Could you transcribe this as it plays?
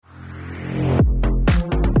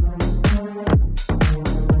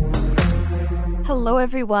Hello,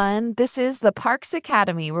 everyone. This is the Parks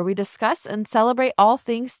Academy, where we discuss and celebrate all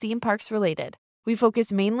things theme parks related. We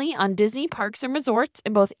focus mainly on Disney parks and resorts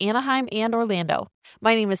in both Anaheim and Orlando.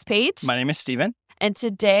 My name is Paige. My name is Steven. And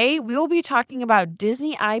today we will be talking about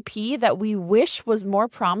Disney IP that we wish was more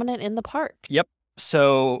prominent in the park. Yep.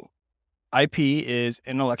 So IP is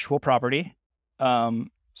intellectual property. So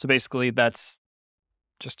basically that's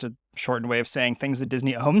just a shortened way of saying things that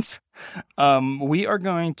Disney owns. We are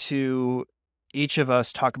going to, each of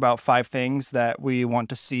us, talk about 5 things that we want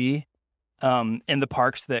to see in the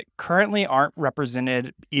parks that currently aren't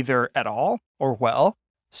represented either at all or well.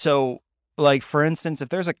 So, like, for instance, if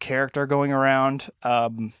there's a character going around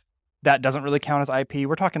that doesn't really count as IP,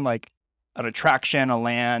 we're talking like an attraction, a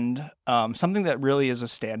land, something that really is a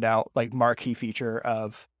standout, like marquee feature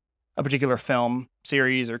of a particular film,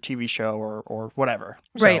 series, or TV show, or whatever.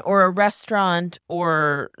 Right, or a restaurant,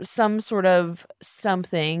 or some sort of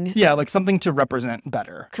something. Yeah, like something to represent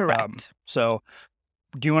better. Correct. So,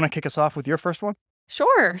 do you want to kick us off with your first one?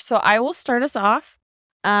 Sure. So I will start us off.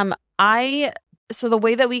 So the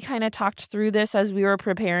way that we kind of talked through this as we were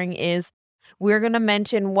preparing is we're going to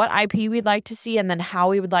mention what IP we'd like to see and then how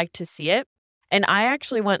we would like to see it. And I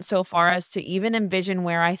actually went so far as to even envision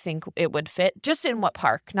where I think it would fit, just in what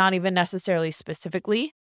park, not even necessarily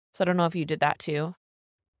specifically. So I don't know if you did that too.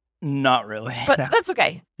 Not really. But that's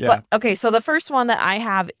okay. Yeah. But, okay, so the first one that I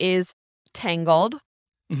have is Tangled.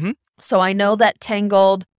 Mm-hmm. So I know that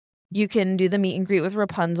Tangled, you can do the meet and greet with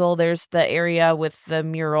Rapunzel. There's the area with the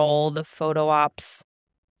mural, the photo ops,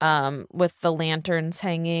 with the lanterns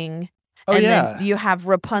hanging. Oh, and yeah. then you have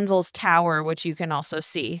Rapunzel's tower, which you can also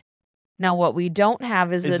see. Now, what we don't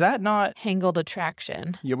have is that not Tangled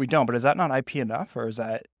attraction. Yeah, we don't. But is that not IP enough, or is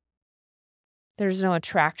that? There's no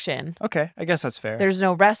attraction. Okay, I guess that's fair. There's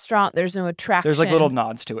no restaurant. There's no attraction. There's like little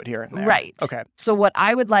nods to it here and there. Right. Okay. So what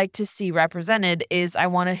I would like to see represented is I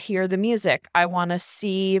want to hear the music. I want to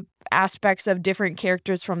see aspects of different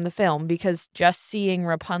characters from the film, because just seeing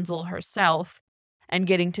Rapunzel herself and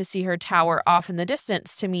getting to see her tower off in the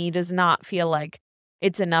distance, to me, does not feel like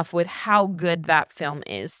it's enough with how good that film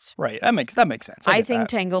is. Right. That makes sense. I think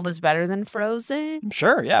Tangled is better than Frozen.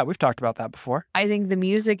 Sure. Yeah. We've talked about that before. I think the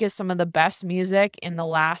music is some of the best music in the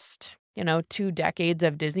last, 2 decades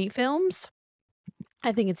of Disney films.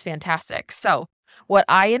 I think it's fantastic. So what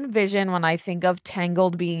I envision when I think of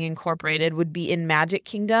Tangled being incorporated would be in Magic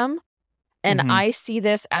Kingdom. And Mhm. I see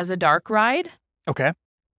this as a dark ride. Okay.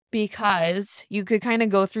 Because you could kind of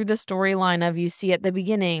go through the storyline of, you see at the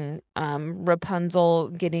beginning, Rapunzel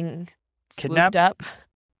getting Kidnapped? swooped up,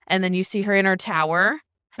 and then you see her in her tower,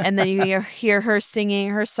 and then you hear her singing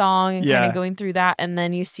her song and kind Yeah. of going through that, and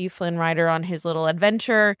then you see Flynn Rider on his little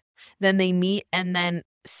adventure, then they meet, and then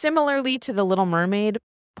similarly to the Little Mermaid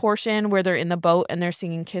portion where they're in the boat and they're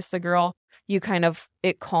singing Kiss the Girl,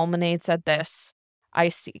 it culminates at this,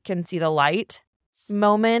 can see the light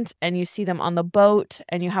moment, and you see them on the boat,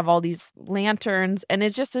 and you have all these lanterns, and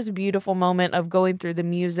it's just this beautiful moment of going through the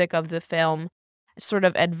music of the film, sort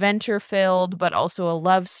of adventure filled, but also a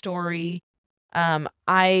love story.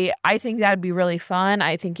 I think that'd be really fun.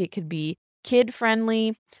 I think it could be kid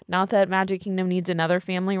friendly. Not that Magic Kingdom needs another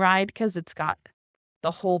family ride, because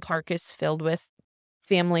the whole park is filled with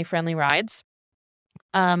family friendly rides.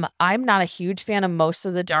 I'm not a huge fan of most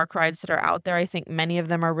of the dark rides that are out there. I think many of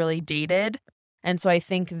them are really dated. And so I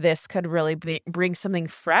think this could really bring something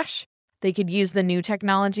fresh. They could use the new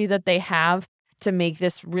technology that they have to make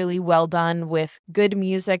this really well done with good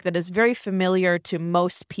music that is very familiar to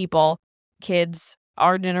most people, kids,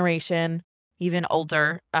 our generation, even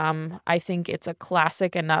older. I think it's a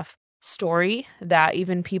classic enough story that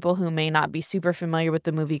even people who may not be super familiar with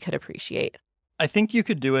the movie could appreciate. I think you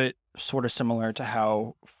could do it sort of similar to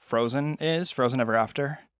how Frozen Ever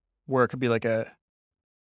After, where it could be like a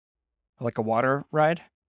water ride.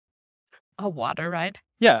 A water ride?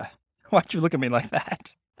 Yeah. Why'd you look at me like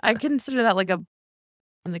that? I consider that like a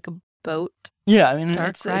boat. Yeah, I mean,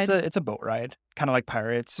 Dark ride? it's a boat ride, kind of like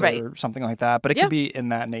Pirates Right. or something like that. But it Yeah. could be in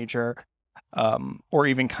that nature, or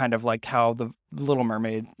even kind of like how the Little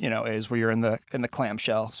Mermaid, is, where you're in the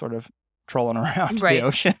clamshell, sort of trolling around Right. the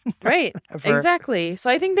ocean. Right. Exactly.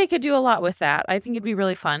 So I think they could do a lot with that. I think it'd be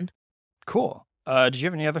really fun. Cool. Did you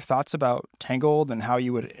have any other thoughts about Tangled and how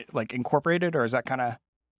you would like incorporate it, or is that kind of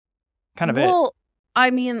it? Well, I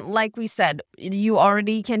mean, like we said, you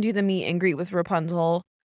already can do the meet and greet with Rapunzel.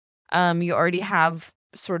 You already have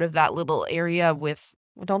sort of that little area with,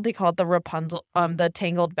 don't they call it the Rapunzel, the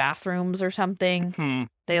Tangled bathrooms or something?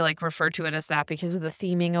 They like refer to it as that because of the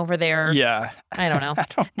theming over there. Yeah. I don't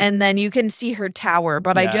know. And then you can see her tower,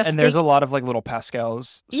 but and there's a lot of like little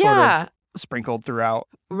Pascals. Sort yeah. of sprinkled throughout.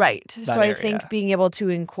 Right. That So I area. think being able to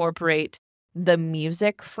incorporate the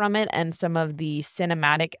music from it and some of the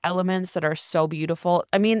cinematic elements that are so beautiful.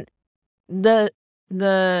 I mean, the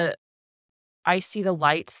I See the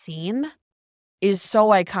Light scene is so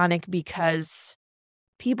iconic because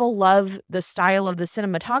people love the style of the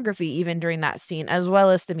cinematography even during that scene, as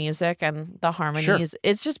well as the music and the harmonies.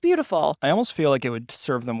 It's just beautiful. I almost feel like it would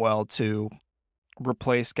serve them well to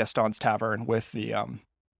replace Gaston's Tavern with the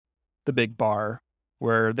big bar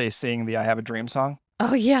where they sing the I Have a Dream song.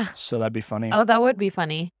 Oh, yeah. So that'd be funny. Oh, that would be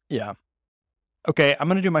funny. Yeah. Okay, I'm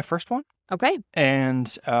going to do my first one. Okay.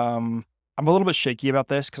 And I'm a little bit shaky about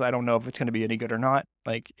this because I don't know if it's going to be any good or not.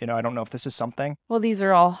 Like, I don't know if this is something. Well, these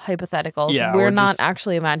are all hypotheticals. Yeah, we're we're not just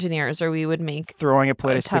actually Imagineers, or we would make throwing a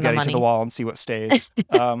plate of ton of spaghetti to the money. wall and see what stays.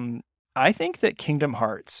 I think that Kingdom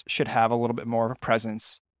Hearts should have a little bit more of a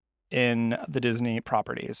presence in the Disney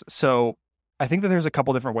properties. So I think that there's a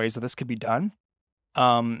couple different ways that this could be done.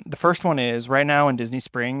 The first one is right now in Disney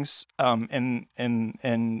Springs, in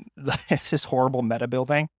this horrible meta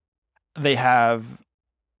building, they have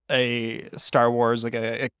a Star Wars, like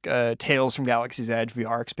a Tales from Galaxy's Edge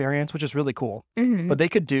VR experience, which is really cool. Mhm. But they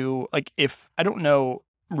could do, like, if I don't know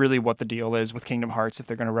really what the deal is with Kingdom Hearts, if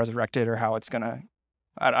they're going to resurrect it or how it's going to.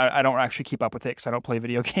 I don't actually keep up with it because I don't play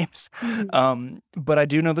video games. But I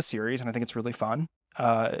do know the series and I think it's really fun.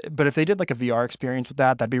 But if they did like a VR experience with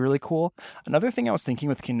that, that'd be really cool. Another thing I was thinking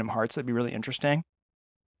with Kingdom Hearts that'd be really interesting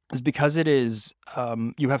is because it is,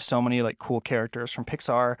 you have so many like cool characters from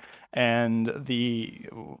Pixar and the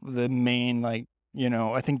main, like,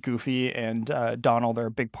 I think Goofy and Donald are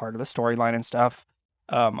a big part of the storyline and stuff.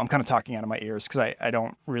 I'm kind of talking out of my ears because I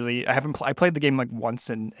don't really, I played the game like once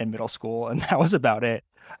in middle school and that was about it.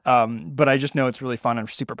 But I just know it's really fun and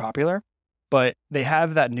super popular. But they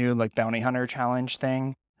have that new like bounty hunter challenge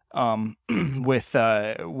thing with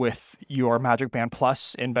your Magic Band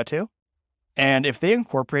Plus in Batuu. And if they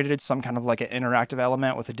incorporated some kind of like an interactive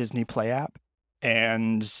element with a Disney Play app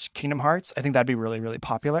and Kingdom Hearts, I think that'd be really, really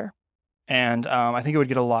popular. And I think it would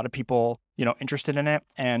get a lot of people, interested in it.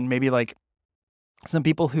 And maybe like some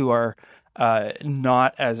people who are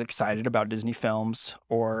not as excited about Disney films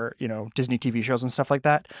or, Disney TV shows and stuff like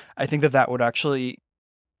that. I think that could actually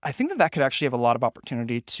have a lot of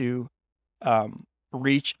opportunity to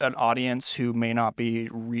reach an audience who may not be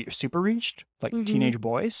super reached, like teenage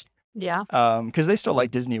boys. Yeah. Because they still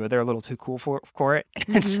like Disney, but they're a little too cool for it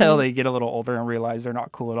until they get a little older and realize they're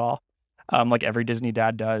not cool at all, like every Disney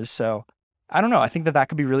dad does. So I don't know. I think that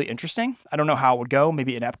could be really interesting. I don't know how it would go.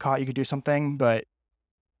 Maybe in Epcot you could do something, but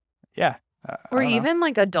yeah. Or even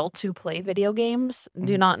like adults who play video games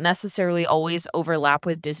do not necessarily always overlap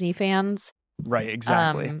with Disney fans. Right,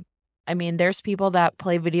 exactly. I mean, there's people that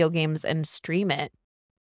play video games and stream it,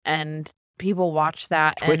 and people watch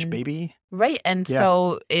that. Twitch, baby. Right. And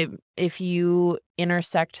so if you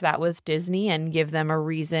intersect that with Disney and give them a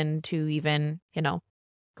reason to even,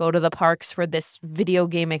 go to the parks for this video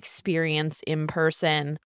game experience in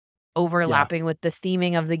person, overlapping with the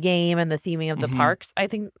theming of the game and the theming of the parks, I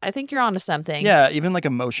think you're onto something. Yeah, even like a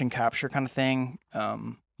motion capture kind of thing.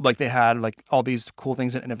 Like they had like all these cool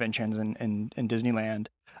things in Innoventions in Disneyland.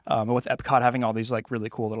 With Epcot having all these like really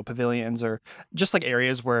cool little pavilions or just like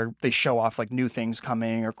areas where they show off like new things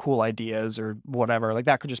coming or cool ideas or whatever, like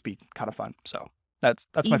that could just be kind of fun. So that's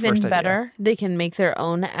my first idea. Even better, they can make their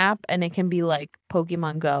own app and it can be like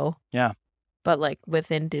Pokemon Go. Yeah. But like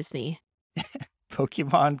within Disney.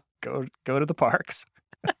 Pokemon go to the parks.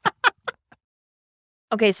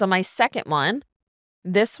 Okay, so my second one,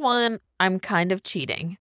 this one I'm kind of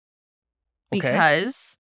cheating.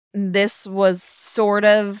 Because this was sort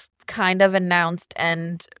of kind of announced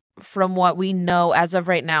and from what we know as of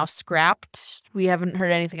right now scrapped. We haven't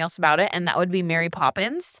heard anything else about it, and that would be Mary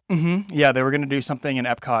Poppins. Yeah, they were going to do something in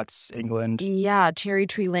Epcot's England. Yeah, Cherry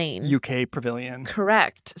Tree Lane. UK Pavilion.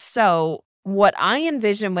 Correct. So what I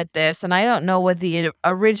envision with this, and I don't know what the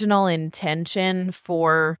original intention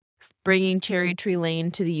for bringing Cherry Tree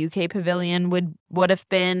Lane to the UK Pavilion would have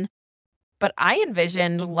been, but I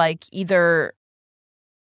envisioned like either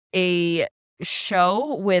a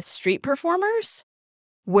show with street performers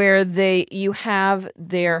where you have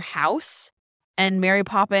their house and Mary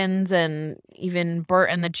Poppins and even Bert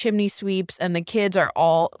and the Chimney Sweeps and the kids are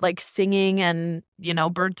all like singing and,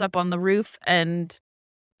 Bert's up on the roof and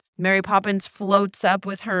Mary Poppins floats up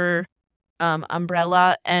with her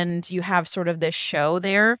umbrella and you have sort of this show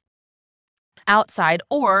there outside,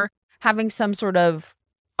 or having some sort of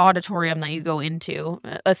auditorium that you go into,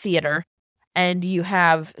 a theater, and you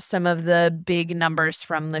have some of the big numbers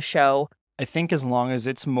from the show I think as long as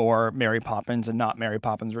it's more Mary Poppins and not Mary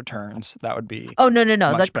Poppins Returns, that would be Oh, no. The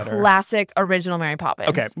much better. classic original Mary Poppins.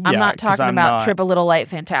 Okay, I'm yeah, not 'cause talking I'm about not- Trip a Little Light I'm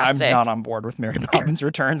Fantastic. not on board with Mary Poppins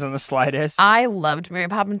Returns in the slightest. I loved Mary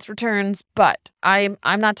Poppins Returns, but I'm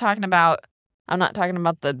not talking about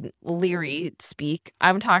the Leary speak.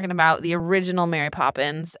 I'm talking about the original Mary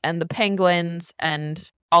Poppins and the penguins and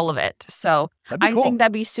all of it. So That'd be I cool. think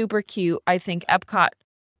that'd be super cute. I think Epcot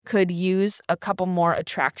could use a couple more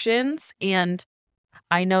attractions. And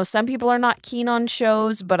I know some people are not keen on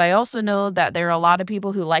shows, but I also know that there are a lot of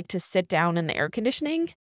people who like to sit down in the air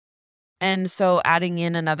conditioning. And so adding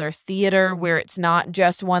in another theater where it's not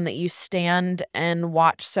just one that you stand and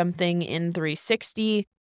watch something in 360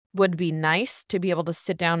 would be nice to be able to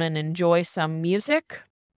sit down and enjoy some music.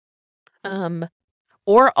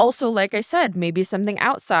 Or also, like I said, maybe something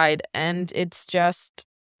outside and it's just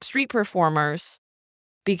street performers,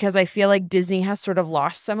 because I feel like Disney has sort of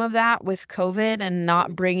lost some of that with COVID and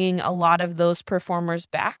not bringing a lot of those performers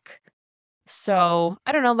back. So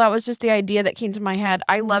I don't know. That was just the idea that came to my head.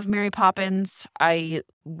 I love Mary Poppins. I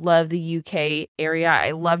love the UK area.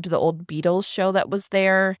 I loved the old Beatles show that was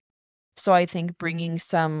there. So I think bringing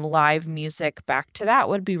some live music back to that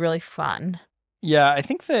would be really fun. Yeah, I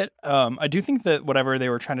think that I do think that whatever they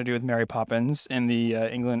were trying to do with Mary Poppins in the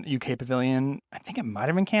England UK pavilion, I think it might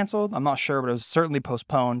have been canceled. I'm not sure, but it was certainly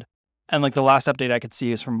postponed. And like the last update I could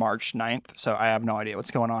see is from March 9th, so I have no idea what's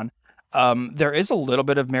going on. There is a little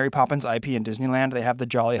bit of Mary Poppins IP in Disneyland. They have the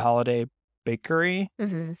Jolly Holiday Bakery,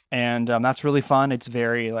 Mm-hmm. and that's really fun. It's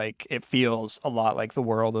very like it feels a lot like the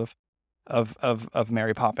world of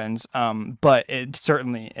Mary Poppins. But it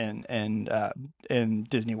certainly in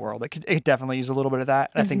Disney World, it could definitely use a little bit of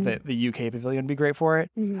that. And I think that the UK pavilion would be great for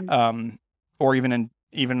it. Or even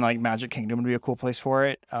like Magic Kingdom would be a cool place for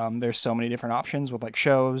it. There's so many different options with like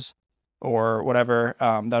shows or whatever.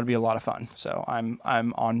 That would be a lot of fun. So I'm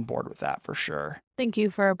on board with that for sure. Thank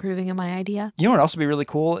you for approving of my idea. You know what else would be really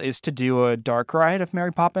cool is to do a dark ride of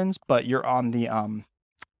Mary Poppins, but you're on the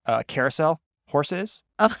carousel horses.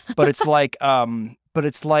 Oh. But it's like Rise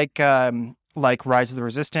of the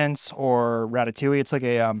Resistance or Ratatouille. It's like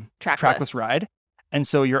a trackless ride, and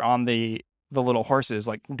so you're on the little horses,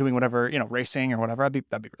 like doing whatever, racing or whatever.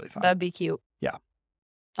 That'd be really fun. That'd be cute. Yeah.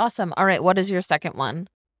 Awesome. All right. What is your second one?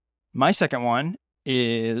 My second one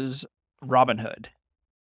is Robin Hood.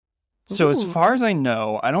 So as Ooh. far as I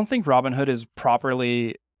know, I don't think Robin Hood is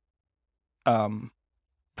properly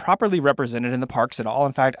represented in the parks at all.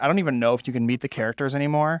 In fact, I don't even know if you can meet the characters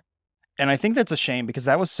anymore. And I think that's a shame because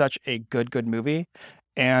that was such a good movie.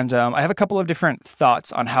 And I have a couple of different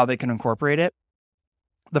thoughts on how they can incorporate it.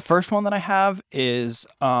 The first one that I have is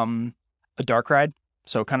a dark ride.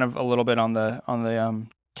 So kind of a little bit on the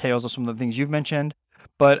tails of some of the things you've mentioned.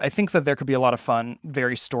 But I think that there could be a lot of fun,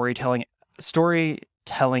 very storytelling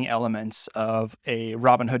elements of a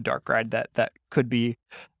Robin Hood dark ride that could be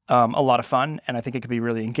a lot of fun. And I think it could be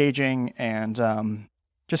really engaging and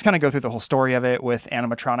just kind of go through the whole story of it with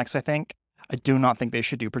animatronics, I think. I do not think they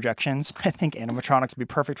should do projections. I think animatronics would be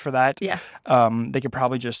perfect for that. Yes. They could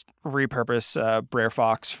probably just repurpose Brer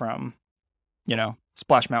Fox from,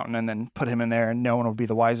 Splash Mountain and then put him in there and no one would be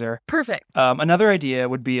the wiser. Perfect. Another idea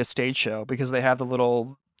would be a stage show because they have the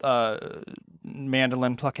little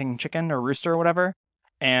mandolin plucking chicken or rooster or whatever.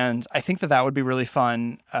 And I think that would be really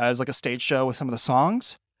fun as like a stage show with some of the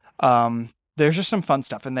songs. There's just some fun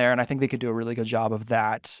stuff in there, and I think they could do a really good job of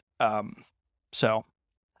that. So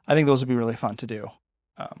I think those would be really fun to do.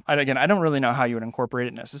 I don't really know how you would incorporate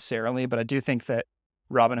it necessarily, but I do think that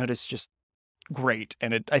Robin Hood is just great,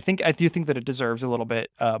 and I do think that it deserves a little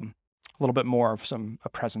bit more of a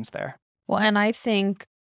presence there. Well, and I think,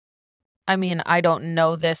 I don't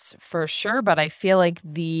know this for sure, but I feel like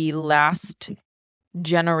the last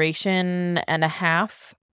generation and a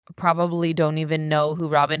half probably don't even know who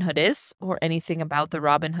Robin Hood is or anything about the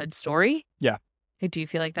Robin Hood story. Yeah. Do you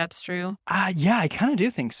feel like that's true? Yeah, I kind of do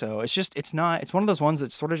think so. It's one of those ones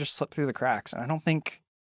that sort of just slipped through the cracks. And I don't think,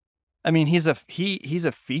 he's a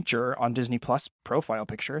feature on Disney Plus profile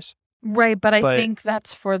pictures. Right. But I think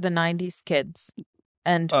that's for the 90s kids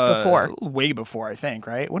and before. Way before, I think,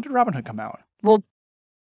 right? When did Robin Hood come out? Well,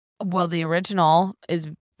 the original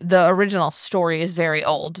story is very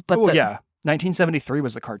old, but 1973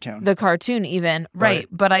 was the cartoon. The cartoon even, right.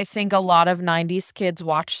 But I think a lot of 90s kids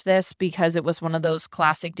watched this because it was one of those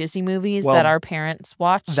classic Disney movies that our parents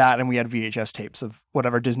watched. That, and we had VHS tapes of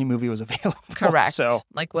whatever Disney movie was available. Correct. So,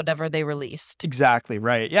 like whatever they released. Exactly,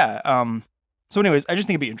 right. Yeah. So anyways, I just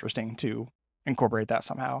think it'd be interesting to incorporate that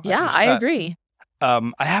somehow. Yeah, I agree. I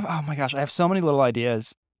have so many little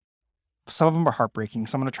ideas. Some of them are heartbreaking,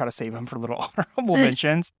 so I'm going to try to save them for little honorable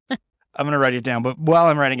mentions. I'm gonna write it down. But while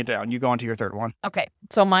I'm writing it down, you go on to your third one. Okay.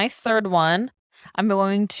 So my third one, I'm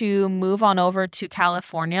going to move on over to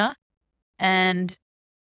California. And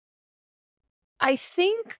I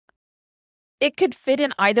think it could fit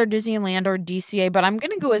in either Disneyland or DCA, but I'm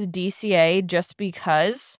going to go with DCA just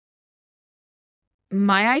because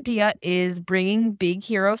my idea is bringing Big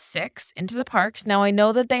Hero 6 into the parks. Now, I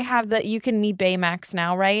know that they have that you can meet Baymax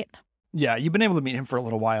now, right? Yeah, you've been able to meet him for a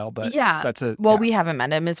little while, but Yeah. that's a Well, yeah. we haven't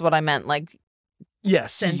met him is what I meant. Like,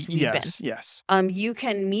 yes, since we've yes, been. yes. You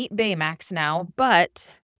can meet Baymax now, but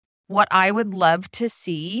what I would love to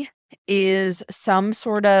see is some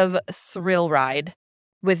sort of thrill ride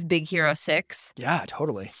with Big Hero 6. Yeah,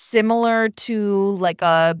 totally. Similar to like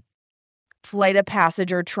a Flight of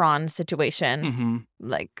Passage or Tron situation, Mm-hmm.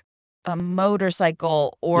 like a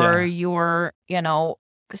motorcycle or you're,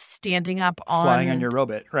 standing up on Flying on your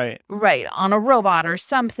robot, right? Right, on a robot or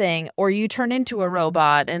something, or you turn into a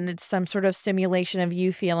robot and it's some sort of simulation of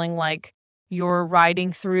you feeling like you're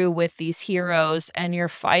riding through with these heroes and you're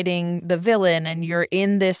fighting the villain and you're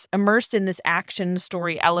immersed in this action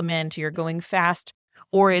story element, you're going fast,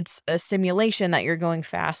 or it's a simulation that you're going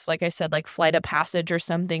fast. Like I said, like Flight of Passage or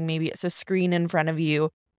something, maybe it's a screen in front of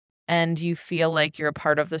you and you feel like you're a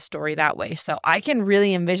part of the story that way. So I can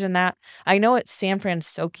really envision that. I know it's San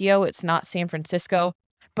Francisco, it's not San Francisco,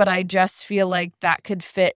 but I just feel like that could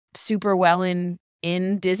fit super well in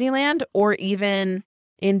Disneyland or even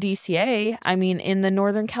in DCA. I mean, in the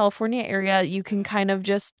Northern California area, you can kind of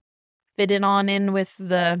just fit it on in with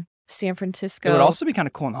the San Francisco. It would also be kind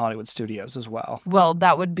of cool in Hollywood Studios as well. Well,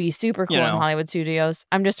 that would be super cool You in know. Hollywood Studios.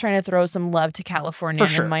 I'm just trying to throw some love to California For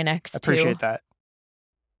sure. in my next I appreciate that.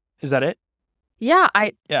 Is that it? Yeah,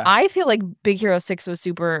 Yeah. I feel like Big Hero 6 was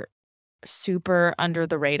super, super under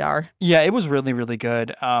the radar. Yeah, it was really, really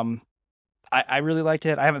good. I really liked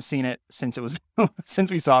it. I haven't seen it since it was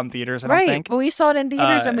since we saw it in theaters, I don't think. But we saw it in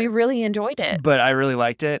theaters and we really enjoyed it. But I really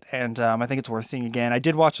liked it, and I think it's worth seeing again. I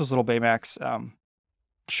did watch those little Baymax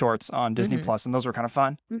shorts on Disney Mhm. Plus, and those were kind of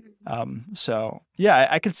fun. Mhm. So yeah,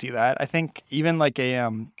 I could see that. I think even like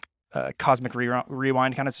a cosmic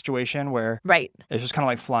rewind kind of situation where Right. it's just kind of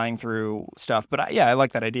like flying through stuff. But I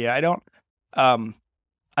like that idea. I don't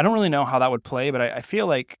really know how that would play, but I feel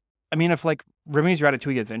like, I mean, if like Remy's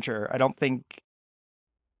Ratatouille Adventure,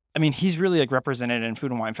 I mean, he's really like represented in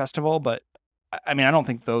Food and Wine Festival, but I mean, I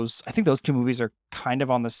think those two movies are kind of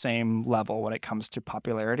on the same level when it comes to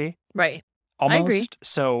popularity. Right. Almost. I agree.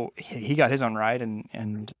 So he got his own ride,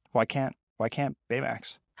 and why can't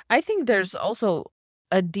Baymax? I think there's also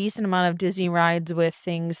a decent amount of Disney rides with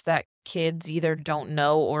things that kids either don't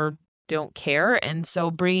know or don't care. And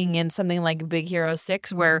so bringing in something like Big Hero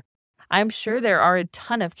 6, where I'm sure there are a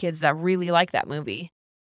ton of kids that really like that movie.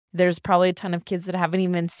 There's probably a ton of kids that haven't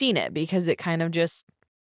even seen it because it kind of just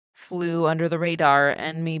flew under the radar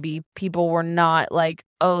and maybe people were not like,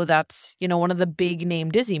 oh, that's, one of the big name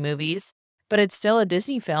Disney movies, but it's still a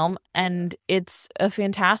Disney film and it's a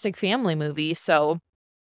fantastic family movie. So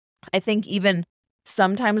I think even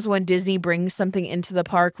sometimes when Disney brings something into the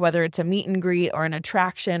park, whether it's a meet and greet or an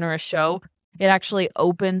attraction or a show, it actually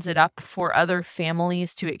opens it up for other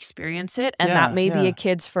families to experience it. And that may be a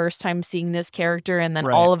kid's first time seeing this character. And then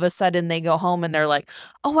all of a sudden they go home and they're like,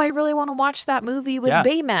 oh, I really want to watch that movie with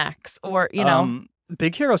Baymax, or,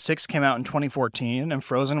 Big Hero 6 came out in 2014 and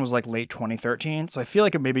Frozen was like late 2013. So I feel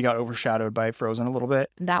like it maybe got overshadowed by Frozen a little bit.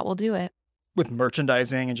 That will do it. With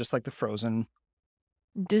merchandising and just like the Frozen.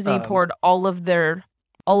 Disney poured all of their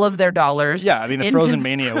dollars. Yeah, I mean, the Frozen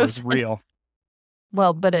mania was real.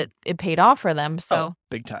 Well, but it paid off for them, so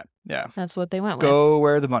big time. Yeah. That's what they went with. Go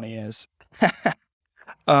where the money is.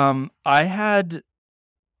 I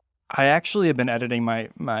actually have been editing my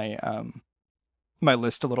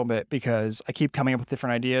list a little bit because I keep coming up with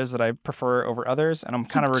different ideas that I prefer over others, and I'm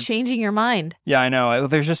kind of changing your mind. Yeah, I know.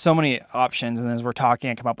 There's just so many options, and as we're talking,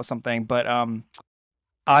 I come up with something. But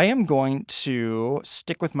I am going to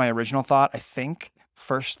stick with my original thought. I think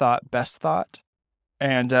first thought, best thought,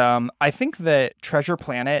 and I think that Treasure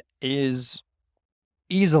Planet is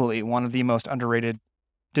easily one of the most underrated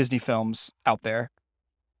Disney films out there.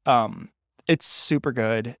 It's super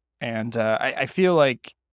good, and I feel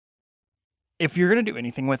like if you're going to do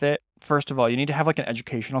anything with it, first of all, you need to have like an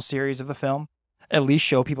educational series of the film. At least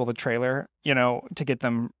show people the trailer, to get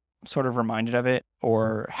them sort of reminded of it,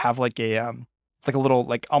 or have like a little,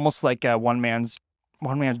 like almost like a one man's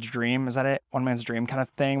dream. Is that it? One man's dream kind of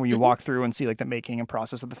thing where you walk through and see like the making and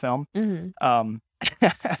process of the film. Mm-hmm.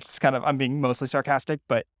 It's kind of, I'm being mostly sarcastic,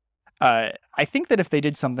 but I think that if they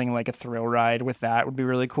did something like a thrill ride with that would be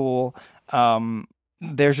really cool.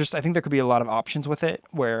 there's just, I think there could be a lot of options with it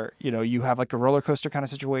where, you have like a roller coaster kind of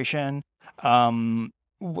situation.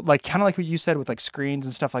 Like kind of like what you said with like screens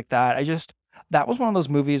and stuff like that. That was one of those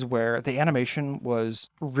movies where the animation was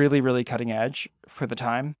really, really cutting edge for the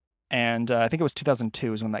time. And I think it was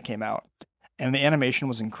 2002 is when that came out. And the animation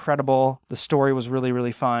was incredible. The story was really,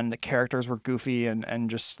 really fun. The characters were goofy and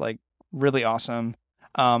just like really awesome.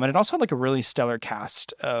 And it also had like a really stellar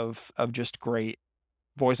cast of just great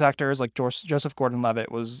voice actors. Like Joseph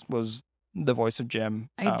Gordon-Levitt was the voice of Jim.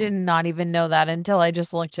 I did not even know that until I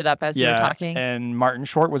just looked it up as you were talking. And Martin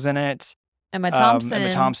Short was in it. Emma Thompson.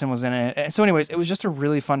 Emma Thompson was in it. And so anyways, it was just a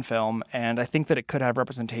really fun film, and I think that it could have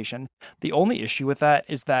representation. The only issue with that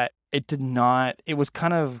is that it was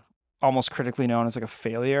kind of almost critically known as like a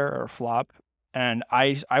failure or a flop. And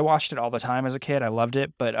I watched it all the time as a kid. I loved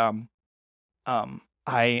it, but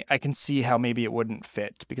I can see how maybe it wouldn't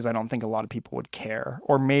fit because I don't think a lot of people would care.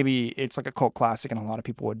 Or maybe it's like a cult classic and a lot of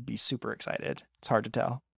people would be super excited. It's hard to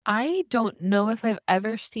tell. I don't know if I've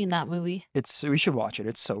ever seen that movie. We should watch it.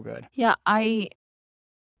 It's so good. Yeah, I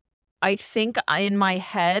think in my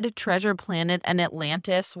head, Treasure Planet and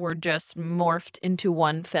Atlantis were just morphed into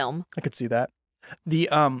one film. I could see that. The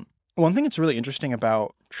one thing that's really interesting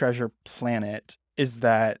about Treasure Planet is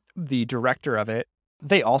that the director of it,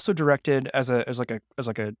 they also directed as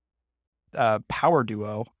like a power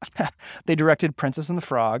duo. They directed Princess and the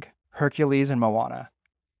Frog, Hercules, and Moana.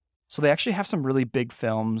 So they actually have some really big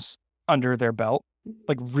films under their belt.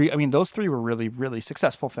 Like, those three were really, really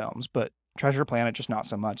successful films, but Treasure Planet just not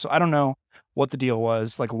so much. So I don't know what the deal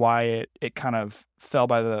was, like why it kind of fell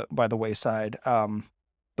by the wayside.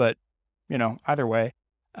 But either way,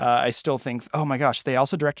 I still think, oh my gosh, they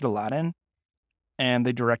also directed Aladdin, and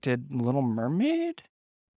they directed Little Mermaid.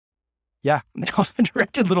 Yeah, they also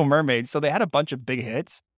directed Little Mermaid. So they had a bunch of big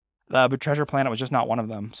hits, but Treasure Planet was just not one of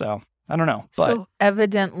them. So I don't know. But So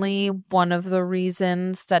evidently one of the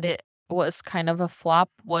reasons that it was kind of a flop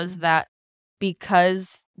was that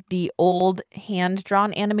because the old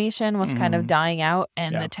hand-drawn animation was kind of dying out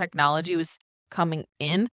and the technology was coming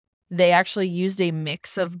in, they actually used a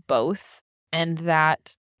mix of both, and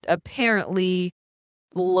that apparently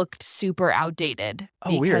looked super outdated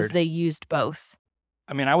because weird. they used both.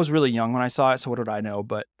 I was really young when I saw it, so what did I know?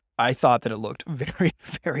 But I thought that it looked very,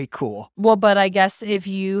 very cool. Well, but I guess if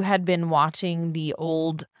you had been watching the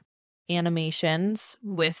old animations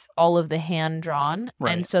with all of the hand drawn,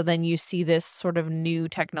 Right. and so then you see this sort of new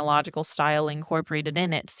technological style incorporated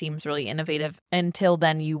in it, seems really innovative. Until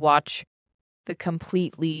then you watch the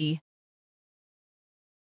completely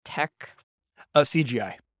tech.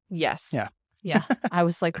 CGI. Yes. Yeah. Yeah. I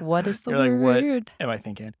was like, what is the You're word? like, what am I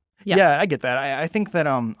thinking? Yeah. I get that. I think that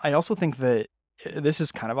I also think that this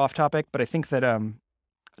is kind of off topic, but I think that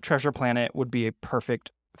Treasure Planet would be a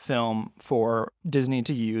perfect film for Disney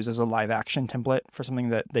to use as a live action template for something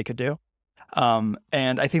that they could do. And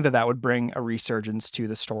I think that would bring a resurgence to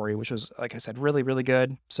the story, which was, like I said, really, really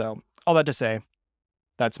good. So all that to say,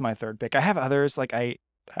 that's my third pick. I have others. Like I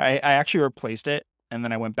actually replaced it, and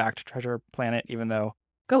then I went back to Treasure Planet, even though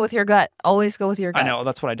Go with your gut. Always go with your gut. I know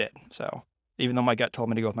that's what I did. So even though my gut told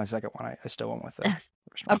me to go with my second one, I still went with the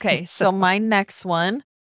first one. Okay, so my next one,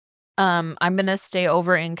 I'm going to stay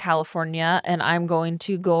over in California, and I'm going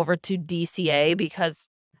to go over to DCA because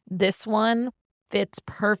this one fits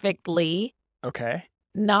perfectly. Okay.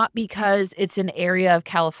 Not because it's an area of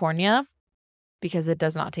California, because it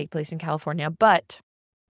does not take place in California, but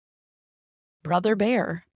Brother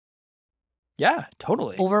Bear. Yeah,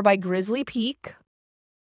 totally. Over by Grizzly Peak.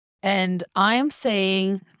 And I'm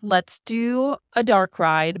saying let's do a dark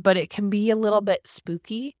ride, but it can be a little bit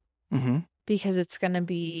spooky because it's going to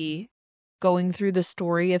be going through the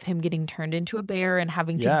story of him getting turned into a bear and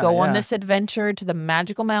having to go on this adventure to the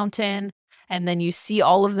magical mountain. And then you see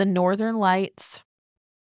all of the northern lights.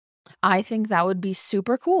 I think that would be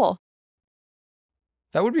super cool.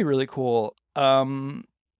 That would be really cool.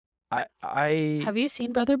 I Have you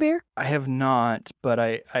seen Brother Bear? I have not, but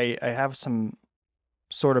I have some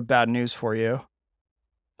sort of bad news for you.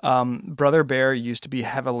 Brother Bear used to be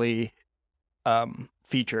heavily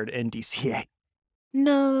featured in DCA.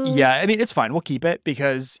 No. Yeah, it's fine. We'll keep it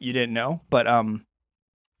because you didn't know, but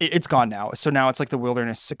it's gone now. So now it's like the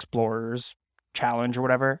Wilderness Explorers Challenge or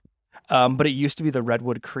whatever. But it used to be the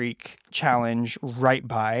Redwood Creek Challenge right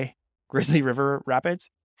by Grizzly River Rapids.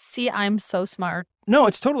 See, I'm so smart. No,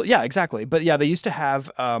 it's totally, yeah, exactly. But yeah, they used to have,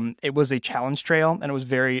 it was a challenge trail, and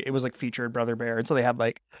it was like featured Brother Bear. And so they had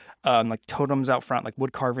like totems out front, like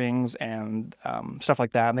wood carvings and stuff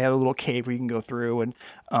like that. And they had a little cave where you can go through.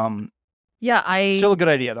 And Yeah, Still a good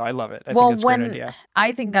idea, though. I love it. I think well, it's a great when idea.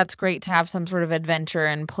 I think that's great to have some sort of adventure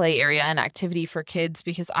and play area and activity for kids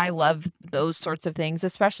because I love those sorts of things,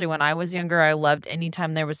 especially when I was younger. I loved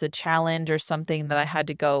anytime there was a challenge or something that I had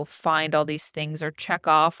to go find all these things or check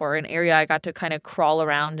off, or an area I got to kind of crawl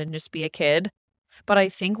around and just be a kid. But I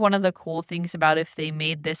think one of the cool things about if they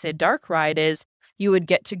made this a dark ride is you would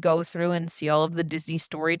get to go through and see all of the Disney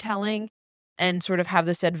storytelling and sort of have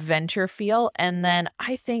this adventure feel. And then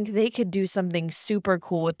I think they could do something super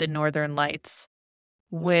cool with the Northern Lights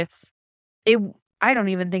with it. I don't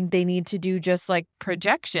even think they need to do just like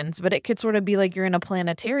projections, but it could sort of be like you're in a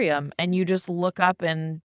planetarium and you just look up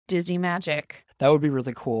and Disney magic. That would be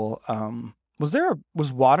really cool.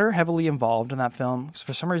 Was water heavily involved in that film? 'Cause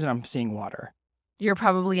for some reason, I'm seeing water. You're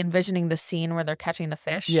probably envisioning the scene where they're catching the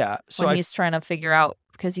fish. Yeah. So when he's trying to figure out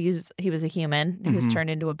because he was a human who's Mhm. turned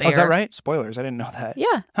into a Oh, bear. is that right? Spoilers. I didn't know that.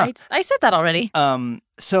 Yeah, Huh. I said that already.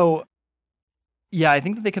 So yeah, I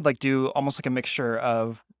think that they could like do almost like a mixture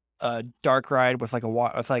of a dark ride with like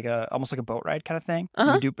almost like a boat ride kind of thing.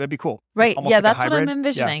 Uh-huh. That'd be cool. Right. Almost Yeah, like a that's what I'm hybrid. Yeah.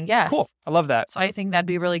 envisioning. Yes. Cool. I love that. So I think that'd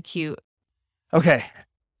be really cute. Okay.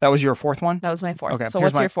 That was your fourth one? That was my fourth. Okay. So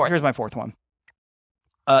what's your fourth? Here's my fourth one.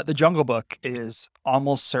 The Jungle Book is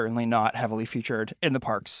almost certainly not heavily featured in the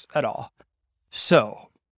parks at all. So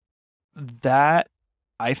that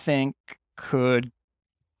I think could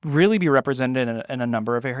really be represented in a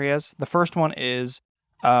number of areas. The first one is,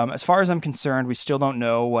 as far as I'm concerned, we still don't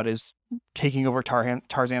know what is taking over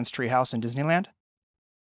Tarzan's treehouse in Disneyland.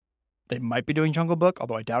 They might be doing Jungle Book,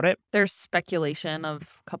 although I doubt it. There's speculation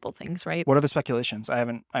of a couple things, right? What are the speculations? I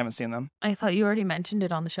haven't seen them. I thought you already mentioned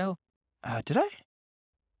it on the show. Did I?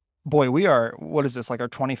 Boy, what is this, like our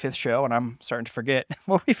 25th show? And I'm starting to forget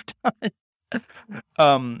what we've done.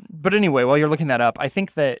 But anyway, while you're looking that up, I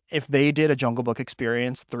think that if they did a Jungle Book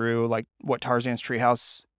experience through like what Tarzan's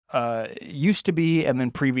treehouse used to be, and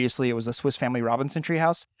then previously it was a Swiss Family Robinson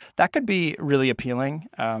treehouse, that could be really appealing.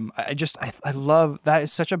 I love that.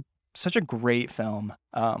 Is such a great film.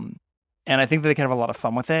 And I think that they could have a lot of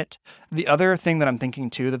fun with it. The other thing that I'm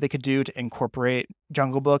thinking too that they could do to incorporate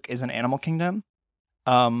Jungle Book is an Animal Kingdom.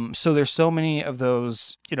 So there's so many of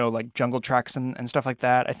those, like jungle treks and stuff like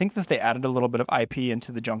that. I think that if they added a little bit of IP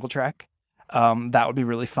into the jungle trek, that would be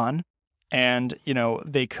really fun. And,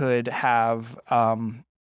 they could have,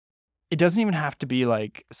 it doesn't even have to be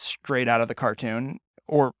like straight out of the cartoon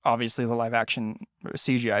or obviously the live action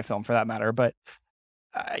CGI film for that matter. But,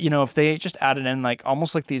 if they just added in like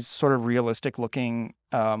almost like these sort of realistic looking,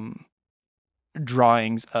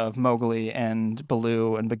 drawings of Mowgli and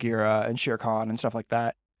Baloo and Bagheera and Shere Khan and stuff like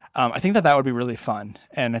that. I think that would be really fun,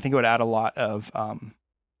 and I think it would add a lot of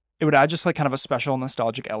it would add just like kind of a special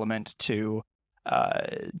nostalgic element to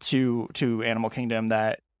Animal Kingdom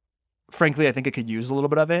that, frankly, I think it could use a little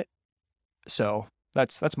bit of it. So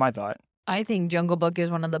that's my thought. I think Jungle Book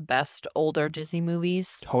is one of the best older Disney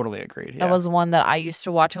movies. Totally agreed. Yeah. That was one that I used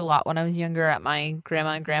to watch a lot when I was younger at my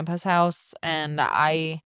grandma and grandpa's house, and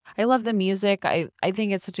I love the music. I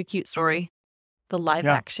think it's such a cute story. The live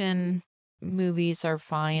action movies are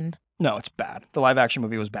fine. No, it's bad. The live action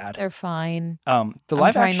movie was bad. They're fine. I'm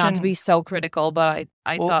trying not to be so critical, but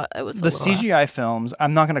I thought it was the CGI films.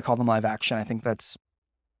 I'm not going to call them live action. I think that's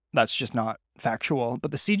just not factual.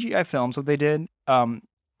 But the CGI films that they did,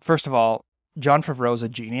 first of all, Jon Favreau's a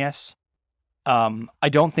genius. I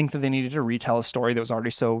don't think that they needed to retell a story that was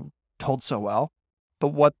already told so well. But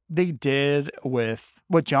what Jon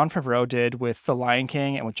Favreau did with The Lion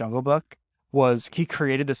King and with Jungle Book was he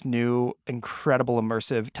created this new incredible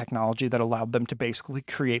immersive technology that allowed them to basically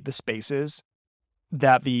create the spaces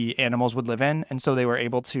that the animals would live in. And so they were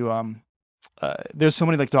able to, there's so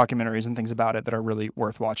many like documentaries and things about it that are really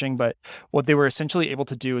worth watching. But what they were essentially able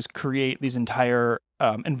to do is create these entire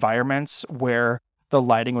environments where the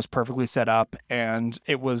lighting was perfectly set up, and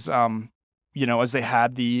it was, as they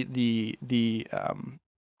had the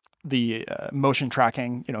motion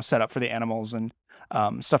tracking, set up for the animals and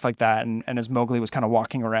stuff like that. And as Mowgli was kind of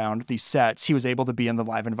walking around these sets, he was able to be in the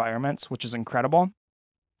live environments, which is incredible.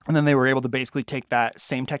 And then they were able to basically take that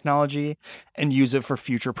same technology and use it for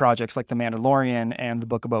future projects like The Mandalorian and The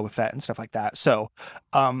Book of Boba Fett and stuff like that. So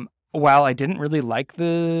while I didn't really like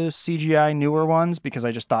the CGI newer ones because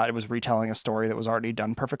I just thought it was retelling a story that was already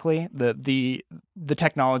done perfectly, the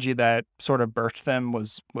technology that sort of birthed them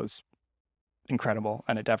was incredible,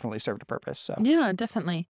 and it definitely served a purpose. So yeah,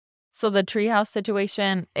 definitely. So the treehouse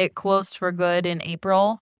situation, it closed for good in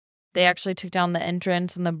April. They actually took down the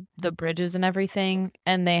entrance and the bridges and everything,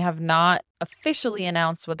 and they have not officially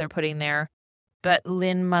announced what they're putting there. But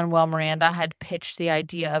Lin-Manuel Miranda had pitched the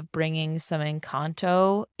idea of bringing some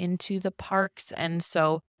Encanto into the parks, and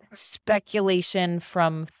so speculation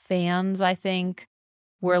from fans, I think,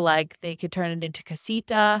 where like they could turn it into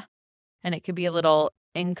casita and it could be a little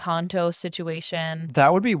Encanto situation.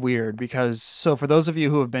 That would be weird because so for those of you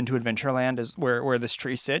who have been to Adventureland, is where this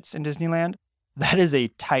tree sits in Disneyland, that is a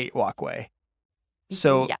tight walkway.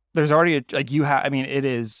 So Yeah. there's already I mean, it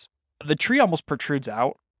is, the tree almost protrudes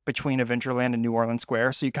out between Adventureland and New Orleans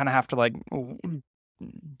Square, so you kind of have to like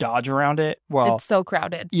dodge around it. Well, It's so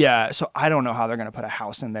crowded. yeah, so I don't know how they're going to put a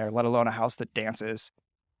house in there, let alone a house that dances.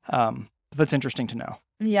 But that's interesting to know.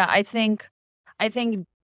 Yeah, I think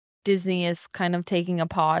Disney is kind of taking a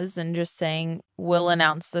pause and just saying we'll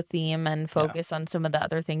announce the theme and focus on some of the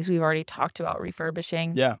other things we've already talked about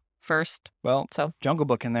refurbishing Yeah. first. Well, So Jungle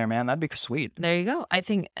Book in there, man, that'd be sweet. there you go. I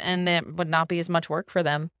think, and it would not be as much work for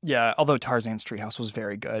them. Yeah, although Tarzan's Treehouse was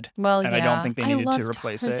very good. Well, And yeah. I don't think they needed to love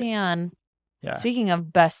replace it. Tarzan. Yeah. Speaking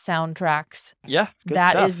of best soundtracks, Yeah, good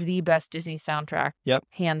that stuff. is the best Disney soundtrack. Yep.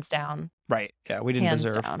 Hands down. Right. Yeah, we didn't Hands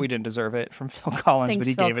down. deserve it from Phil Collins, Thanks, but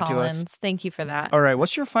he Phil gave Collins. it to us. Thank you for that. All right,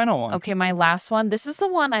 what's your final one? Okay, my last one. This is the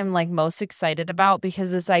one I'm like most excited about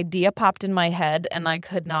because this idea popped in my head and I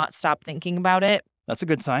could not stop thinking about it. That's a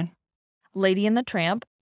good sign. Lady and the Tramp.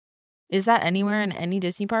 Is that anywhere in any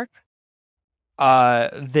Disney park?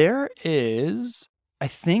 There is, I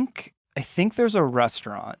think there's a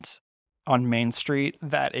restaurant on Main Street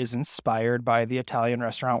that is inspired by the Italian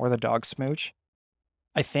restaurant where the dogs smooch.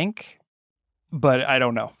 I think, but I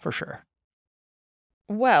don't know for sure.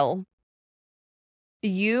 Well,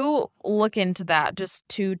 you look into that just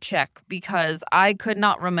to check because I could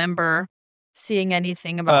not remember seeing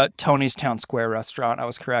anything about. Tony's Town Square restaurant. I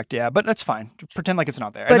was correct. Yeah, but that's fine. Pretend like it's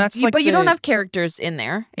not there. But, and that's like you don't have characters in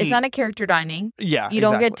there. It's Mm. not a character dining. Yeah, You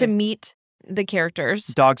don't get to exactly. meet the characters.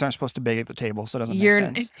 Dogs aren't supposed to beg at the table, so it doesn't make You're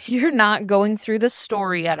sense. you're not going through the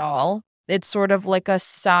story at all. It's sort of like a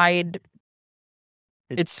side.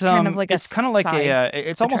 It's kind of like a it's kind of like side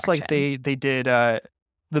it's almost like attraction. they did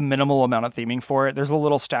the minimal amount of theming for it. There's a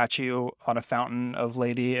little statue on a fountain of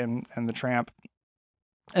Lady and the Tramp,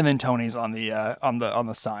 and then Tony's on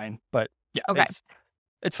the sign. But yeah, Okay.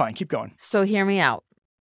 it's fine. Keep going. So hear me out.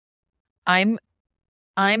 I'm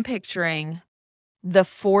picturing the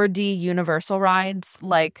 4D Universal rides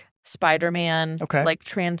like Spider-Man, Okay. like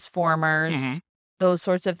Transformers, Mhm. those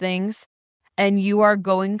sorts of things. And you are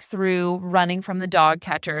going through running from the dog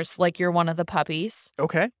catchers like you're one of the puppies.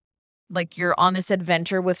 Okay. Like you're on this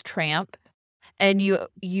adventure with Tramp and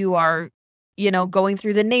you are, going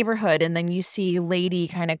through the neighborhood and then you see Lady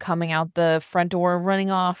kind of coming out the front door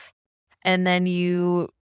running off and then you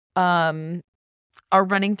are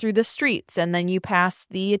running through the streets and then you pass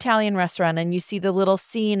the Italian restaurant and you see the little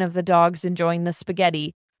scene of the dogs enjoying the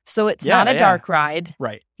spaghetti. So it's Yeah, not a yeah. dark ride.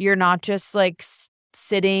 Right. You're not just like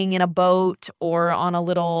sitting in a boat or on a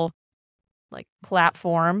little like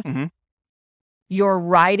platform. Mhm. You're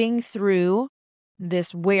riding through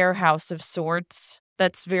this warehouse of sorts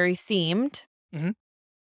that's very themed. Mhm.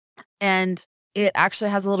 And it actually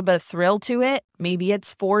has a little bit of thrill to it. Maybe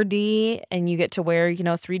it's 4D and you get to wear,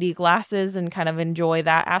 3D glasses and kind of enjoy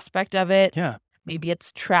that aspect of it. Yeah. Maybe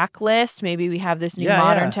it's trackless. Maybe we have this new Yeah,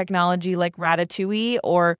 modern yeah. technology like Ratatouille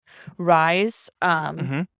or Rise.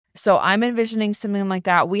 Mhm. So I'm envisioning something like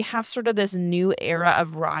that. We have sort of this new era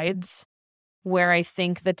of rides where I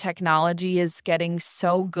think the technology is getting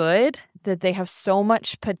so good that they have so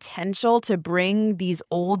much potential to bring these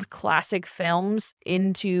old classic films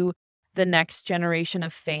into the next generation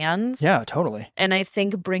of fans. Yeah, totally. And I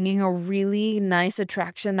think bringing a really nice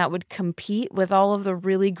attraction that would compete with all of the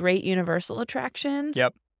really great Universal attractions.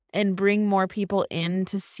 Yep. And bring more people in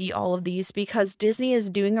to see all of these because Disney is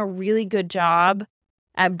doing a really good job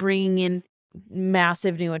at bringing in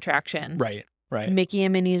massive new attractions. Right. Right. Mickey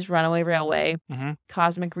and Minnie's Runaway Railway, Mhm.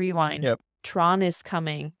 Cosmic Rewind. Yep. Tron is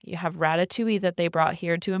coming. You have Ratatouille that they brought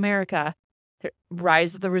here to America.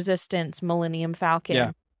 Rise of the Resistance, Millennium Falcon.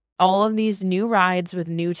 Yeah. All of these new rides with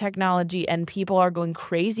new technology and people are going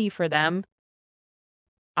crazy for them.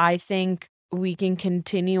 I think we can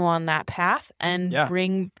continue on that path and Yeah.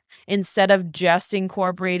 bring, instead of just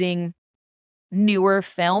incorporating newer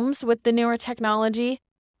films with the newer technology,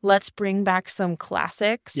 let's bring back some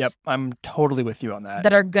classics. Yep. I'm totally with you on that.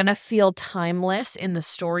 That are going to feel timeless in the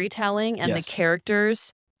storytelling and Yes. the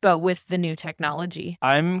characters, but with the new technology.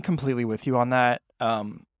 I'm completely with you on that.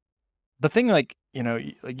 The thing, like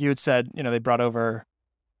you had said, they brought over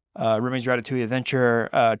Remy's Ratatouille Adventure.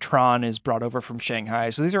 Tron is brought over from Shanghai.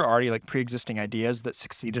 So these are already like pre-existing ideas that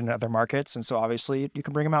succeeded in other markets, and so obviously you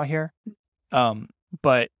can bring them out here.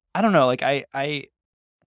 But I don't know, like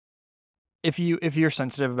if you're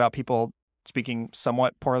sensitive about people speaking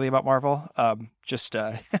somewhat poorly about Marvel, just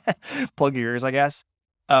plug your ears, I guess.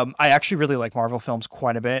 I actually really like Marvel films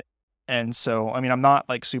quite a bit. And so, I mean, I'm not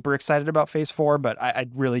like super excited about Phase 4, but I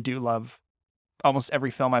really do love almost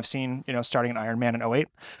every film I've seen, starting in Iron Man in '08.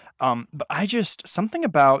 But something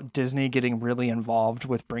about Disney getting really involved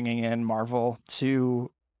with bringing in Marvel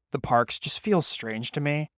to the parks just feels strange to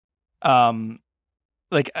me. Um,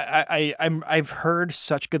 like I've heard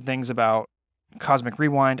such good things about Cosmic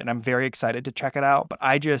Rewind, and I'm very excited to check it out. But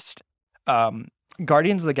um,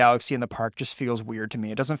 Guardians of the Galaxy in the park just feels weird to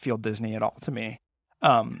me. It doesn't feel Disney at all to me.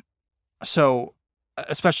 Um, so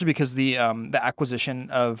especially because the acquisition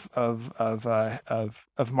of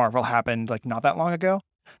Marvel happened like not that long ago.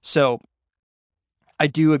 So I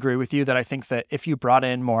do agree with you that I think that if you brought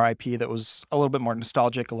in more IP that was a little bit more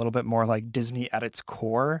nostalgic, a little bit more like Disney at its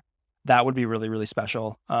core, that would be really, really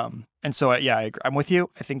special. And so yeah, I'm with you.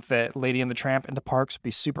 I think that Lady and the Tramp in the parks would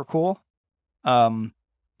be super cool.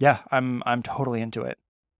 Yeah, I'm totally into it.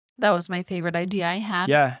 That was my favorite idea I had.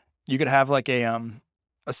 Yeah, you could have like a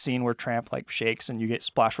scene where Tramp like shakes and you get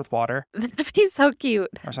splashed with water That'd be so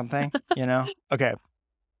cute. or something, Okay.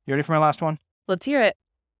 You ready for my last one? Let's hear it.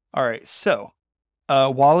 All right. So,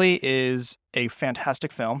 WALL-E is a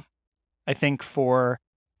fantastic film. I think for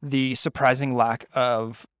the surprising lack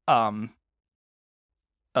of dialogue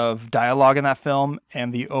in that film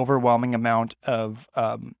and the overwhelming amount of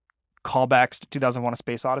callbacks to 2001: A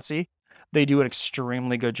Space Odyssey, they do an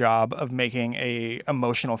extremely good job of making a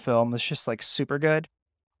emotional film that's just like super good.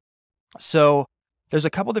 So there's a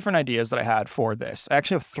couple different ideas that I had for this. I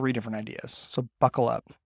actually have 3 different ideas, so buckle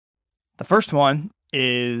up. The first one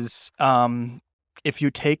is if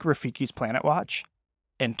you take Rafiki's Planet Watch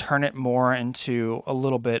and turn it more into a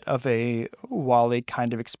little bit of a WALL-E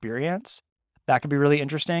kind of experience, that could be really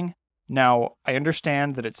interesting. Now, I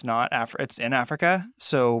understand that it's not it's in Africa,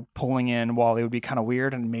 so pulling in WALL-E would be kind of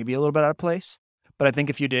weird and maybe a little bit out of place. But I think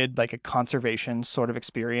if you did like a conservation sort of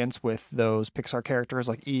experience with those Pixar characters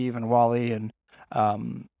like Eve and WALL-E and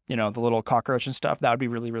the little cockroach and stuff, that would be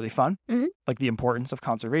really, really fun. Mm-hmm. Like the importance of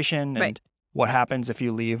conservation and what happens if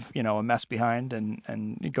you leave, a mess behind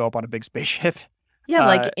and you go up on a big spaceship. Yeah,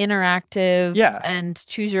 like interactive and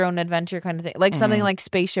choose your own adventure kind of thing. Like something like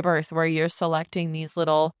Spaceship Earth where you're selecting these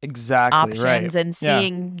little options and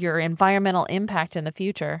seeing your environmental impact in the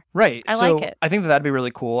future. Right. I like it. I think that'd be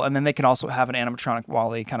really cool. And then they can also have an animatronic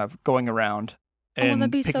WALL-E kind of going around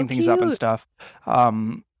and picking things up and stuff.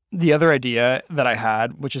 The other idea that I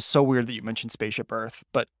had, which is so weird that you mentioned Spaceship Earth,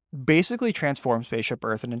 but basically transform Spaceship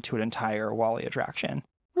Earth into an entire WALL-E attraction.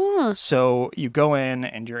 So you go in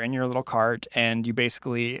and you're in your little cart and you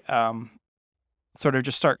basically sort of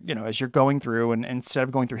just start, as you're going through, and instead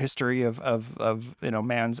of going through history of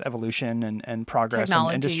man's evolution and progress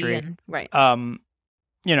in industry,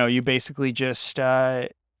 you basically just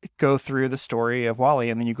go through the story of WALL-E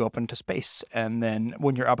and then you go up into space. And then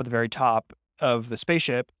when you're up at the very top of the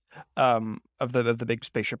spaceship, of the big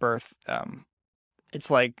Spaceship Earth,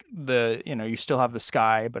 it's like you still have the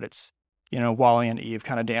sky, but it's WALL-E and Eve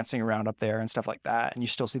kind of dancing around up there and stuff like that. And you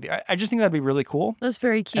still see I just think that'd be really cool. That's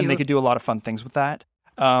very cute. And they could do a lot of fun things with that.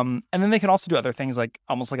 And then they can also do other things like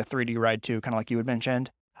almost like a 3D ride too, kind of like you had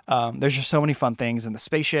mentioned. There's just so many fun things in the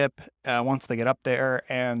spaceship once they get up there,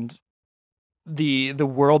 and the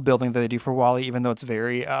world building that they do for WALL-E, even though it's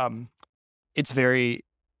very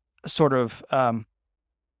sort of,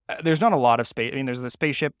 there's not a lot of space. I mean, there's the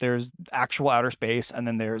spaceship, there's actual outer space, and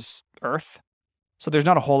then there's Earth. So there's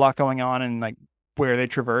not a whole lot going on in like where they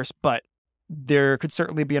traverse, but there could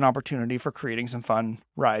certainly be an opportunity for creating some fun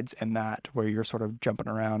rides in that, where you're sort of jumping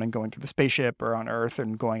around and going through the spaceship or on Earth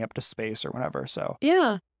and going up to space or whatever. So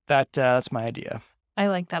yeah, that's my idea. I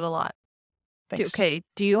like that a lot. Thanks. Okay,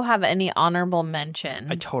 do you have any honorable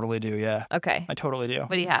mentions? I totally do. Yeah. Okay. I totally do.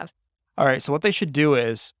 What do you have? All right. So what they should do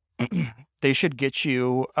is they should get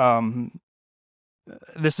you.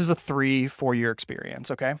 This is a 3-4 year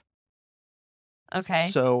experience. Okay. Okay.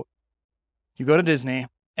 So you go to Disney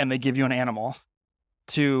and they give you an animal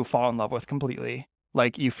to fall in love with completely.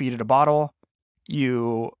 Like you feed it a bottle,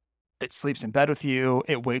 it sleeps in bed with you,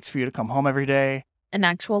 it waits for you to come home every day. An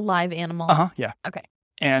actual live animal? Yeah. Okay.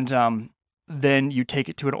 And then you take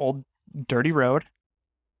it to an old dirty road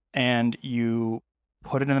and you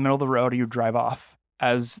put it in the middle of the road and you drive off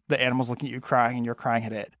as the animal's looking at you crying and you're crying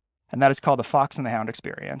at it. And that is called the Fox and the Hound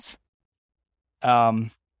experience.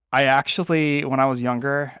 I actually, when I was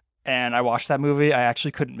younger and I watched that movie, I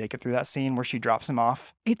actually couldn't make it through that scene where she drops him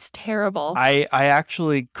off. It's terrible. I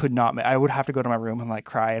actually could not. I would have to go to my room and like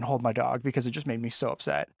cry and hold my dog because it just made me so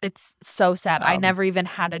upset. It's so sad. I never even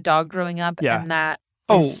had a dog growing up, and that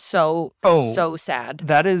is so sad.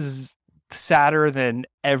 That is sadder than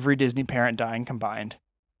every Disney parent dying combined.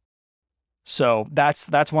 So that's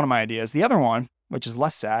one of my ideas. The other one, which is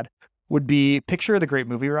less sad, would be picture the Great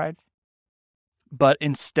Movie Ride, but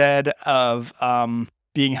instead of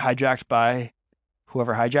being hijacked by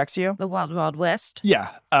whoever hijacks you, The Wild Wild West. yeah,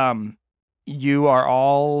 you are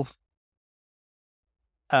all.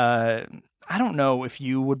 I don't know if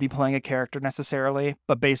you would be playing a character necessarily,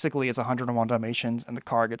 but basically it's 101 Dalmatians, and the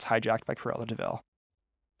car gets hijacked by Cruella de Vil.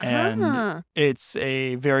 And it's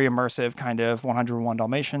a very immersive kind of 101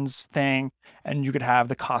 Dalmatians thing. And you could have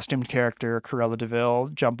the costumed character, Cruella de Vil,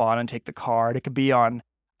 jump on and take the car. And it could be on,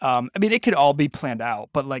 I mean, it could all be planned out,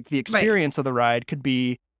 but like the experience of the ride could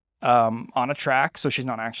be on a track. So she's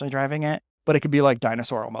not actually driving it, but it could be like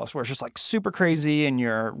Dinosaur almost, where it's just like super crazy and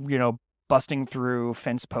you're, busting through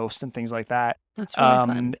fence posts and things like that. That's really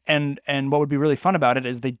fun. And what would be really fun about it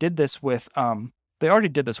is they did this with, they already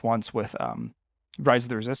did this once with, Rise of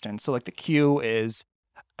the Resistance. So like the queue is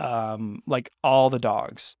like all the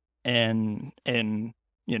dogs and kind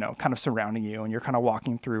of surrounding you, and you're kind of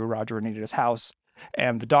walking through Roger and Anita's house,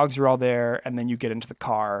 and the dogs are all there, and then you get into the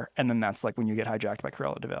car, and then that's like when you get hijacked by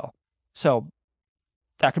Cruella de Vil. So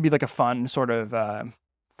that could be like a fun sort of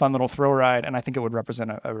fun little thrill ride, and I think it would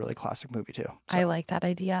represent a really classic movie too. So, I like that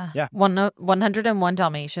idea. Yeah. 101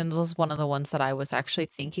 Dalmatians was one of the ones that I was actually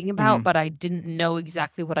thinking about, but I didn't know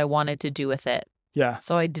exactly what I wanted to do with it. Yeah.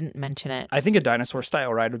 So I didn't mention it. I think a dinosaur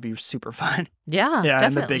style ride would be super fun. Yeah, Yeah, definitely.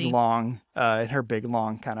 and the big long, in her big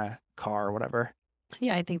long kind of car or whatever.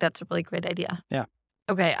 Yeah, I think that's a really great idea. Yeah.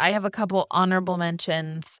 Okay, I have a couple honorable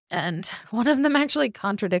mentions, and one of them actually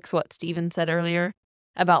contradicts what Steven said earlier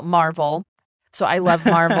about Marvel. So I love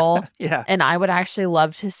Marvel. Yeah. And I would actually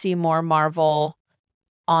love to see more Marvel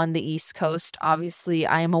on the East Coast. Obviously,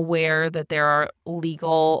 I am aware that there are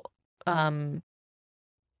legal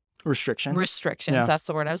restrictions. Yeah. That's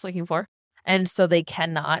the word I was looking for. And so they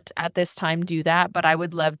cannot at this time do that. But I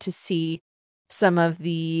would love to see some of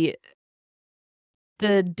the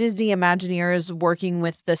Disney Imagineers working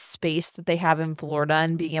with the space that they have in Florida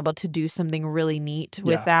and being able to do something really neat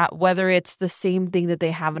with that, whether it's the same thing that they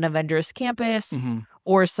have in Avengers Campus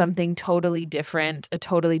or something totally different, a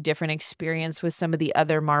totally different experience with some of the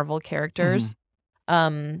other Marvel characters.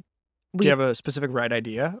 Do you have a specific ride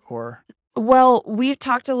idea or? Well, we've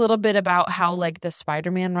talked a little bit about how like the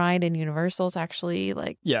Spider-Man ride in Universal's actually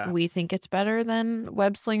we think it's better than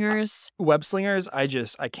Web Slingers. Web Slingers,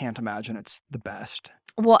 I can't imagine it's the best.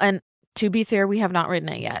 Well, and to be fair, we have not ridden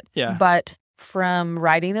it yet. Yeah. But from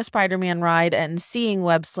riding the Spider-Man ride and seeing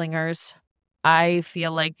Web Slingers, I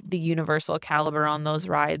feel like the Universal caliber on those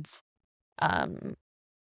rides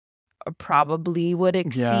probably would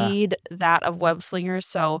exceed that of Web Slingers.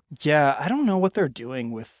 So yeah, I don't know what they're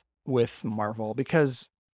doing with Marvel, because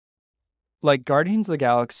like Guardians of the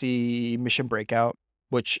Galaxy Mission Breakout,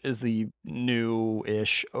 which is the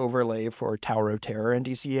new-ish overlay for Tower of Terror in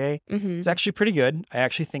DCA, is actually pretty good. I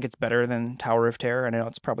actually think it's better than Tower of Terror. I know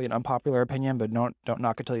it's probably an unpopular opinion, but don't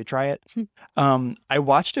knock it till you try it. I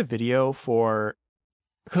watched a video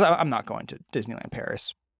because I'm not going to Disneyland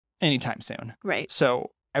Paris anytime soon. Right.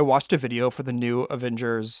 So I watched a video for the new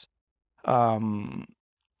Avengers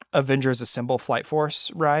Assemble Flight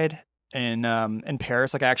Force ride in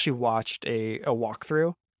Paris. Like I actually watched a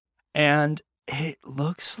walkthrough, and it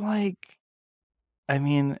looks like, I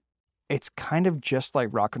mean, it's kind of just like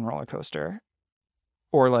Rock and Roller Coaster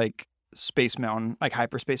or like Space Mountain, like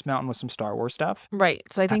Hyperspace Mountain with some Star Wars stuff. Right.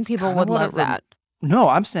 So I think people would love that. No,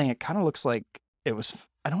 I'm saying it kind of looks like it was,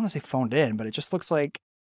 I don't want to say phoned in, but it just looks like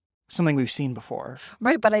something we've seen before.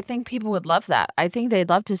 Right, but I think people would love that. I think they'd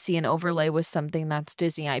love to see an overlay with something that's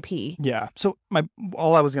Disney IP. Yeah. So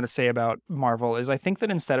all I was going to say about Marvel is I think that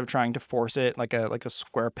instead of trying to force it like a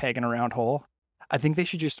square peg in a round hole, I think they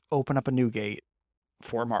should just open up a new gate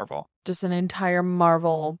for Marvel. Just an entire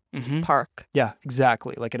Marvel park. Yeah,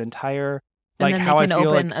 exactly. Like an entire, and like then how they can I feel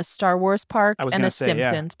open like a Star Wars park and a say,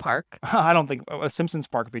 Simpsons park. I don't think a Simpsons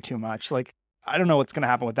park would be too much. Like, I don't know what's going to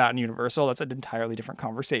happen with that in Universal. That's an entirely different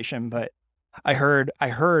conversation. But I heard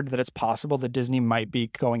that it's possible that Disney might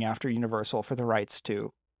be going after Universal for the rights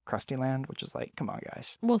to Krusty Land, which is like, come on,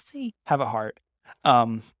 guys. We'll see. Have a heart.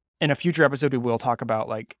 In a future episode, we will talk about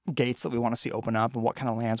like gates that we want to see open up and what kind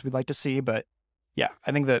of lands we'd like to see. But yeah,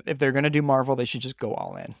 I think that if they're going to do Marvel, they should just go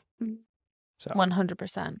all in. So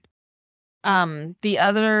 100%. The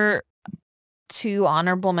other two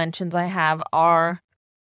honorable mentions I have are,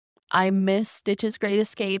 I miss Stitch's Great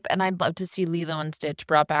Escape, and I'd love to see Lilo and Stitch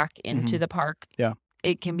brought back into the park. Yeah.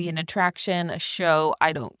 It can be an attraction, a show.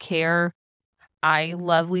 I don't care. I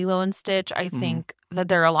love Lilo and Stitch. I think that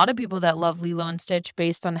there are a lot of people that love Lilo and Stitch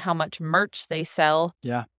based on how much merch they sell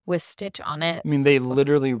with Stitch on it. I mean, they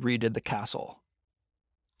literally redid the castle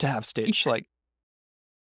to have Stitch like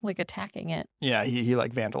attacking it. Yeah, he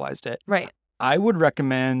like vandalized it. Right. I would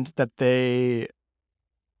recommend that they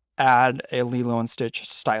add a Lilo and Stitch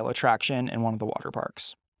style attraction in one of the water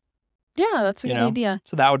parks. Yeah, that's a good idea.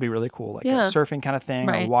 So that would be really cool, like a surfing kind of thing,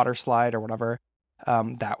 or a water slide or whatever.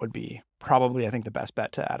 That would be probably, I think, the best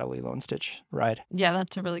bet to add a Lilo and Stitch ride. Yeah,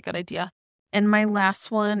 that's a really good idea. And my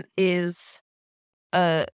last one is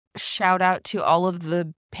a shout out to all of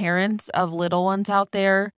the parents of little ones out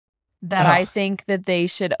there that I think that they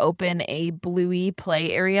should open a Bluey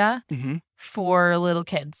play area for little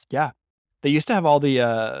kids. Yeah. They used to have all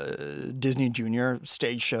the Disney Junior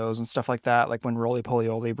stage shows and stuff like that, like when Roly Poly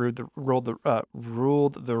Oly ruled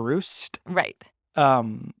the roost. Right.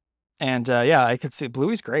 Yeah, I could see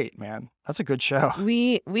Bluey's great, man. That's a good show.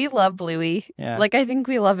 We love Bluey. Yeah. Like, I think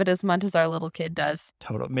we love it as much as our little kid does.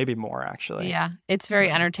 Total, maybe more actually. Yeah, it's very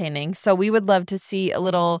entertaining. So we would love to see a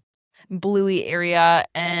little Bluey area,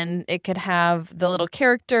 and it could have the little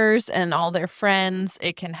characters and all their friends.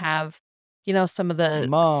 It can have, some of the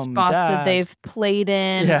spots that they've played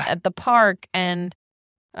in at the park, and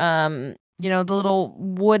the little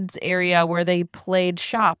woods area where they played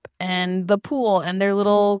shop, and the pool, and their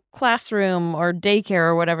little classroom or daycare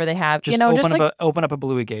or whatever they have. Just open up a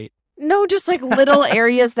Bluey gate. No, just like little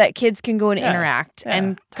areas that kids can go and interact,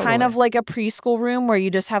 and kind of like a preschool room where you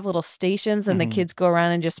just have little stations and the kids go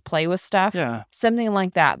around and just play with stuff. Yeah. Something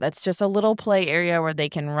like that. That's just a little play area where they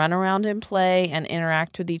can run around and play and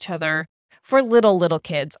interact with each other for little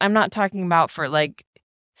kids. I'm not talking about for like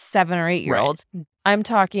 7 or 8 year olds. Right. I'm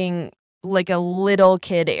talking like a little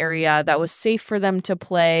kid area that was safe for them to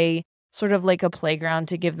play, sort of like a playground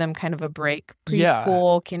to give them kind of a break.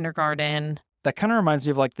 Preschool, kindergarten. That kind of reminds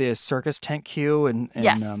me of like the circus tent queue and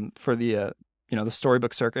for the the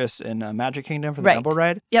Storybook Circus in Magic Kingdom for the Dumbo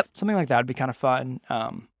ride. Yep. Something like that would be kind of fun.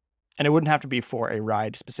 And it wouldn't have to be for a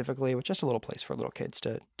ride specifically, but just a little place for little kids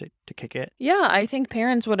to kick it. Yeah, I think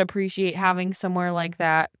parents would appreciate having somewhere like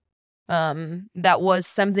that. That was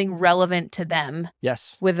something relevant to them.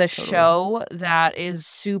 Yes. With a show that is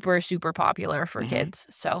super, super popular for kids.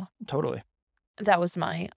 So totally. That was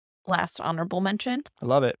my last honorable mention. I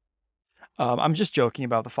love it. I'm just joking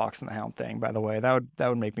about the Fox and the Hound thing, by the way. That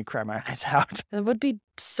would make me cry my eyes out. That would be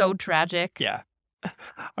so tragic. Yeah.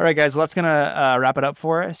 All right, guys, that's going to wrap it up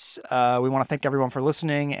for us. We want to thank everyone for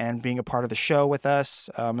listening and being a part of the show with us.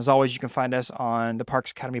 As always, you can find us on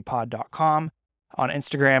theparksacademypod.com, on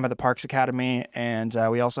Instagram at The Parks Academy, and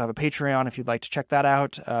we also have a Patreon if you'd like to check that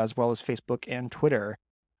out, as well as Facebook and Twitter.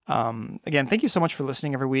 Again, thank you so much for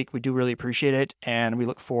listening every week. We do really appreciate it, and we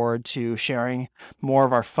look forward to sharing more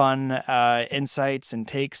of our fun insights and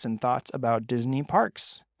takes and thoughts about Disney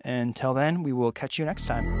parks. Until then, we will catch you next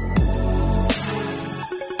time.